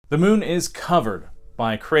The moon is covered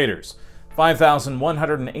by craters.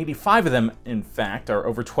 5,185 of them, in fact, are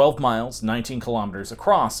over 12 miles, 19 kilometers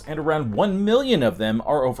across, and around 1 million of them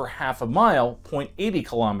are over half a mile, 0.80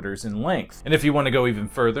 kilometers in length. And if you want to go even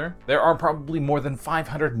further, there are probably more than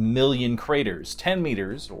 500 million craters, 10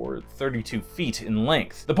 meters or 32 feet in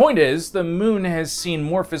length. The point is, the moon has seen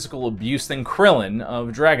more physical abuse than Krillin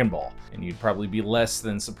of Dragon Ball, and you'd probably be less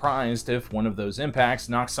than surprised if one of those impacts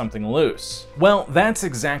knocks something loose. Well, that's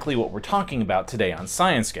exactly what we're talking about today on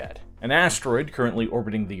ScienceGet. An asteroid currently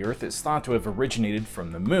orbiting the Earth is thought to have originated from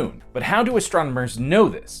the moon. But how do astronomers know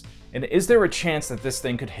this? And is there a chance that this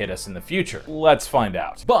thing could hit us in the future? Let's find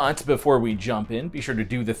out. But before we jump in, be sure to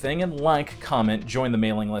do the thing and like, comment, join the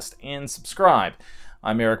mailing list, and subscribe.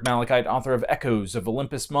 I'm Eric Malachite, author of Echoes of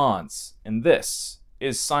Olympus Mons, and this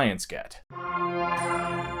is ScienceGet.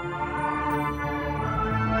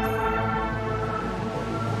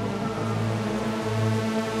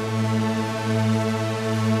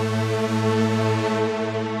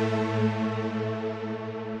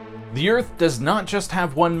 The Earth does not just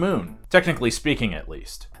have one moon, technically speaking at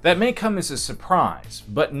least. That may come as a surprise,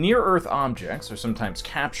 but near-Earth objects are sometimes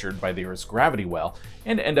captured by the Earth's gravity well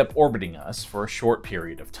and end up orbiting us for a short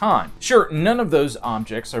period of time. Sure, none of those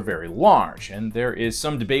objects are very large, and there is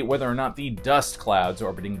some debate whether or not the dust clouds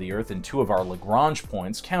orbiting the Earth in two of our Lagrange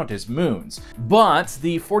points count as moons. But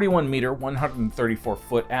the 41-meter,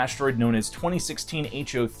 134-foot asteroid known as 2016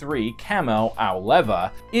 HO3 Camo-Auleva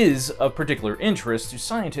is of particular interest to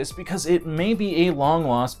scientists because it may be a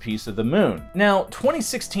long-lost piece of the moon. Now,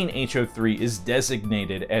 2016 HO3 is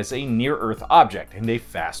designated as a near-Earth object and a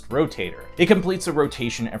fast rotator. It completes a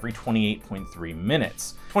rotation every 28.3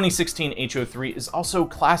 minutes. 2016 HO3 is also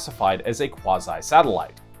classified as a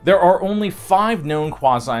quasi-satellite. There are only 5 known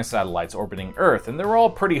quasi-satellites orbiting Earth, and they're all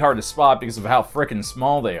pretty hard to spot because of how frickin'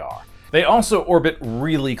 small they are. They also orbit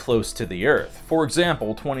really close to the Earth. For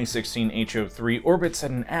example, 2016 HO3 orbits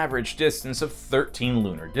at an average distance of 13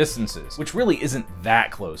 lunar distances, which really isn't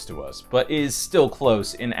that close to us, but is still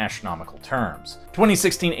close in astronomical terms.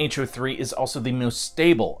 2016 HO3 is also the most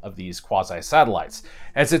stable of these quasi-satellites,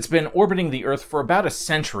 as it's been orbiting the Earth for about a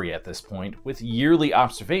century at this point, with yearly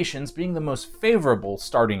observations being the most favorable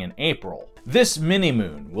starting in April. This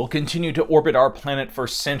mini-moon will continue to orbit our planet for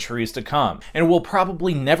centuries to come, and will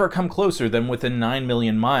probably never come closer than within 9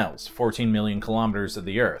 million miles, 14 million kilometers of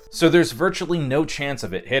the Earth, so there's virtually no chance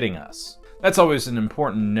of it hitting us. That's always an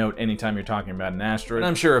important note anytime you're talking about an asteroid, and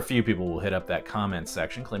I'm sure a few people will hit up that comment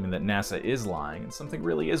section claiming that NASA is lying and something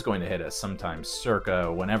really is going to hit us sometime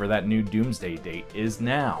circa whenever that new doomsday date is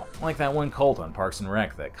now. Like that one cult on Parks and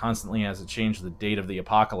Rec that constantly has to change the date of the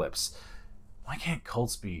apocalypse. Why can't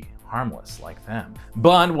cults be harmless like them?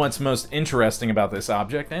 But what's most interesting about this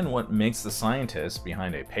object, and what makes the scientists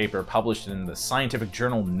behind a paper published in the scientific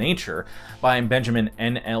journal Nature by Benjamin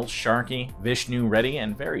N.L. Sharkey, Vishnu Reddy,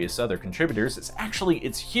 and various other contributors, is actually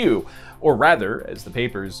its hue, or rather, as the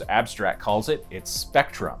paper's abstract calls it, its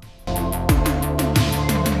spectrum.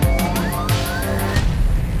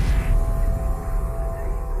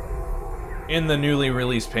 In the newly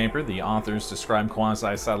released paper, the authors describe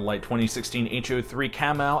quasi-satellite 2016 HO3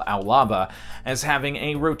 Camo-Auleva as having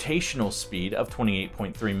a rotational speed of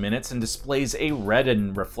 28.3 minutes and displays a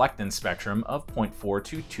redden reflectance spectrum of 0.4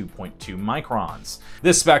 to 2.2 microns.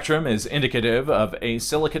 This spectrum is indicative of a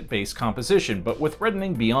silicate-based composition, but with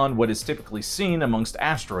reddening beyond what is typically seen amongst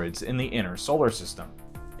asteroids in the inner solar system.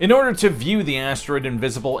 In order to view the asteroid in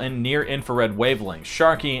visible and near-infrared wavelengths,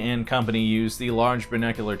 Sharkey and company used the Large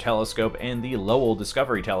Binocular Telescope and the Lowell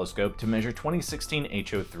Discovery Telescope to measure 2016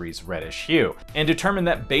 HO3's reddish hue, and determined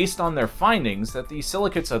that based on their findings that the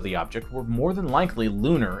silicates of the object were more than likely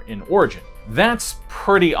lunar in origin. That's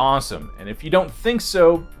pretty awesome, and if you don't think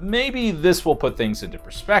so, maybe this will put things into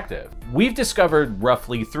perspective. We've discovered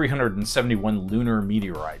roughly 371 lunar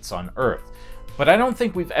meteorites on Earth, but I don't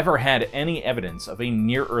think we've ever had any evidence of a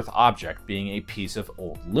near-Earth object being a piece of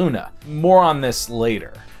old Luna. More on this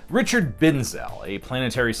later. Richard Binzel, a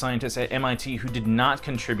planetary scientist at MIT who did not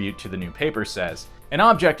contribute to the new paper, says, "An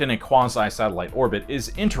object in a quasi-satellite orbit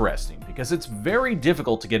is interesting because it's very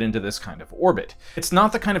difficult to get into this kind of orbit. It's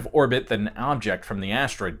not the kind of orbit that an object from the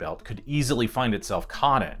asteroid belt could easily find itself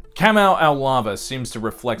caught in. Camo-Auleva seems to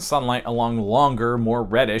reflect sunlight along longer, more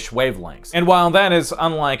reddish wavelengths. And while that is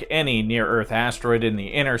unlike any near-Earth asteroid in the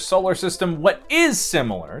inner solar system, what is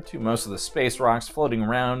similar to most of the space rocks floating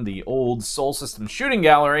around the old Sol System shooting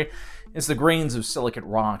gallery is the grains of silicate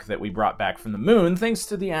rock that we brought back from the moon thanks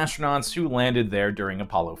to the astronauts who landed there during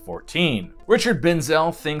Apollo 14. Richard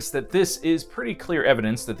Benzel thinks that this is pretty clear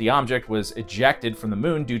evidence that the object was ejected from the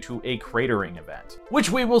moon due to a cratering event, which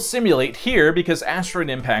we will simulate here because asteroid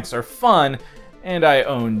impacts are fun, and I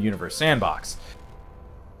own Universe Sandbox.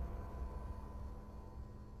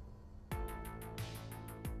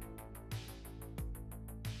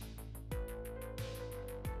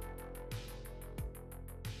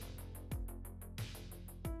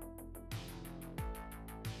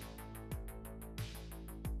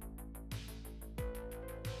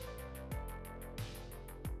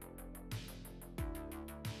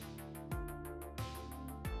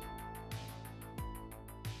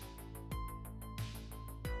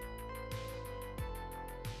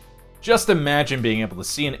 Just imagine being able to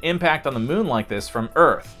see an impact on the moon like this from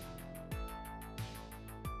Earth.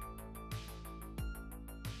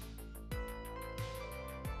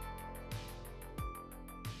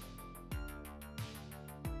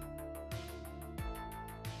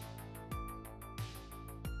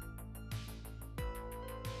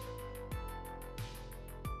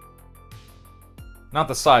 Not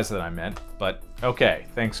the size that I meant, but okay,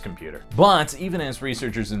 thanks computer. But even as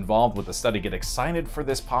researchers involved with the study get excited for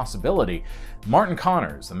this possibility, Martin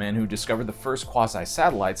Connors, the man who discovered the first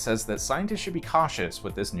quasi-satellite, says that scientists should be cautious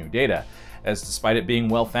with this new data, as despite it being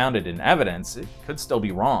well-founded in evidence, it could still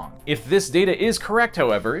be wrong. If this data is correct,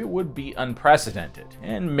 however, it would be unprecedented,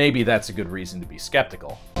 and maybe that's a good reason to be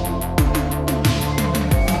skeptical.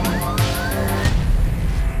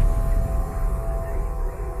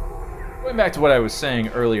 Going back to what I was saying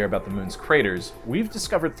earlier about the moon's craters, we've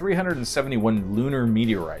discovered 371 lunar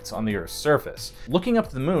meteorites on the Earth's surface. Looking up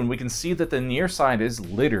at the moon, we can see that the near side is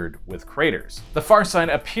littered with craters. The far side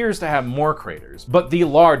appears to have more craters, but the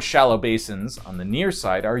large shallow basins on the near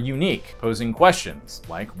side are unique, posing questions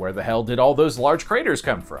like where the hell did all those large craters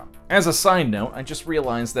come from? As a side note, I just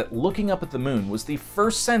realized that looking up at the moon was the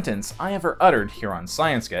first sentence I ever uttered here on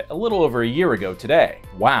ScienceGet a little over a year ago today.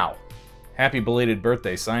 Wow. Happy belated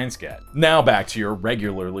birthday, ScienceGet. Now back to your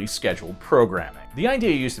regularly scheduled programming. The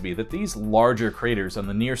idea used to be that these larger craters on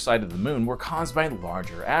the near side of the moon were caused by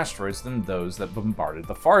larger asteroids than those that bombarded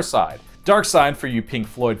the far side. Dark side for you Pink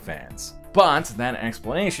Floyd fans. But that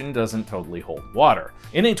explanation doesn't totally hold water.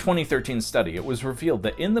 In a 2013 study, it was revealed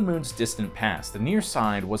that in the moon's distant past, the near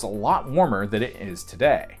side was a lot warmer than it is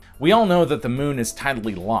today. We all know that the moon is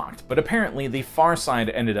tidally locked, but apparently the far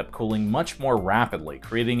side ended up cooling much more rapidly,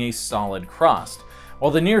 creating a solid crust,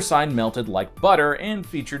 while the near side melted like butter and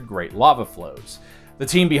featured great lava flows. The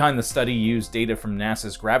team behind the study used data from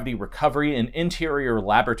NASA's Gravity Recovery and Interior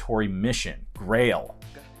Laboratory Mission, GRAIL,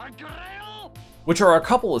 which are a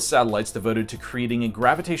couple of satellites devoted to creating a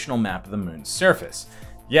gravitational map of the moon's surface.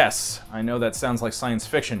 Yes, I know that sounds like science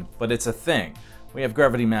fiction, but it's a thing. We have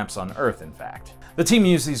gravity maps on Earth, in fact. The team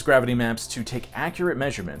used these gravity maps to take accurate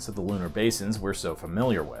measurements of the lunar basins we're so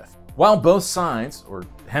familiar with. While both sides, or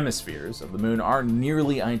hemispheres, of the moon are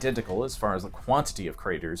nearly identical as far as the quantity of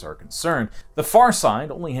craters are concerned, the far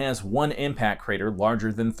side only has one impact crater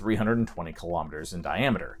larger than 320 kilometers in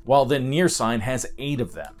diameter, while the near side has 8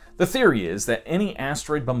 of them. The theory is that any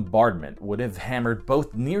asteroid bombardment would have hammered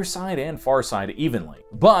both near side and far side evenly,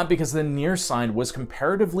 but because the near side was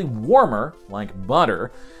comparatively warmer, like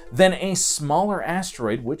butter, then a smaller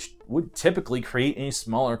asteroid, which would typically create a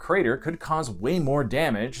smaller crater, could cause way more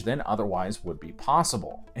damage than otherwise would be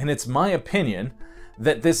possible. And it's my opinion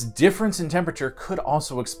that this difference in temperature could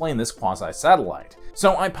also explain this quasi-satellite.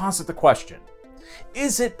 So I posit the question,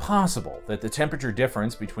 is it possible that the temperature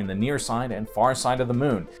difference between the near side and far side of the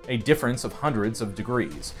moon, a difference of hundreds of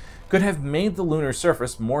degrees, could have made the lunar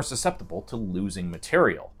surface more susceptible to losing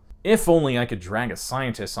material? If only I could drag a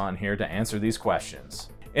scientist on here to answer these questions.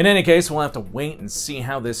 In any case, we'll have to wait and see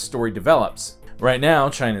how this story develops. Right now,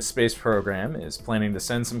 China's space program is planning to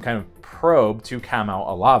send some kind of probe to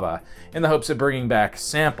Kamau-Alava in the hopes of bringing back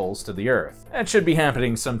samples to the Earth. That should be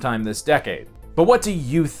happening sometime this decade. But what do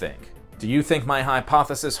you think? Do you think my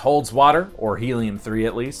hypothesis holds water, or helium-3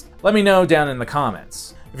 at least? Let me know down in the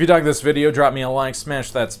comments. If you dug this video, drop me a like,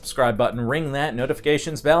 smash that subscribe button, ring that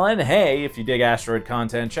notifications bell, and hey, if you dig asteroid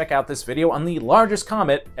content, check out this video on the largest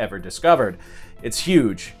comet ever discovered. It's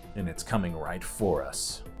huge, and it's coming right for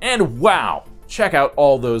us. And wow, check out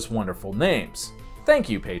all those wonderful names. Thank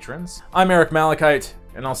you, patrons. I'm Eric Malachite,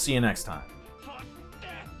 and I'll see you next time. For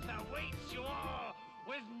death awaits you all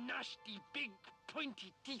with nasty big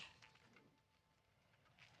pointy teeth.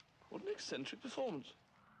 What an eccentric performance.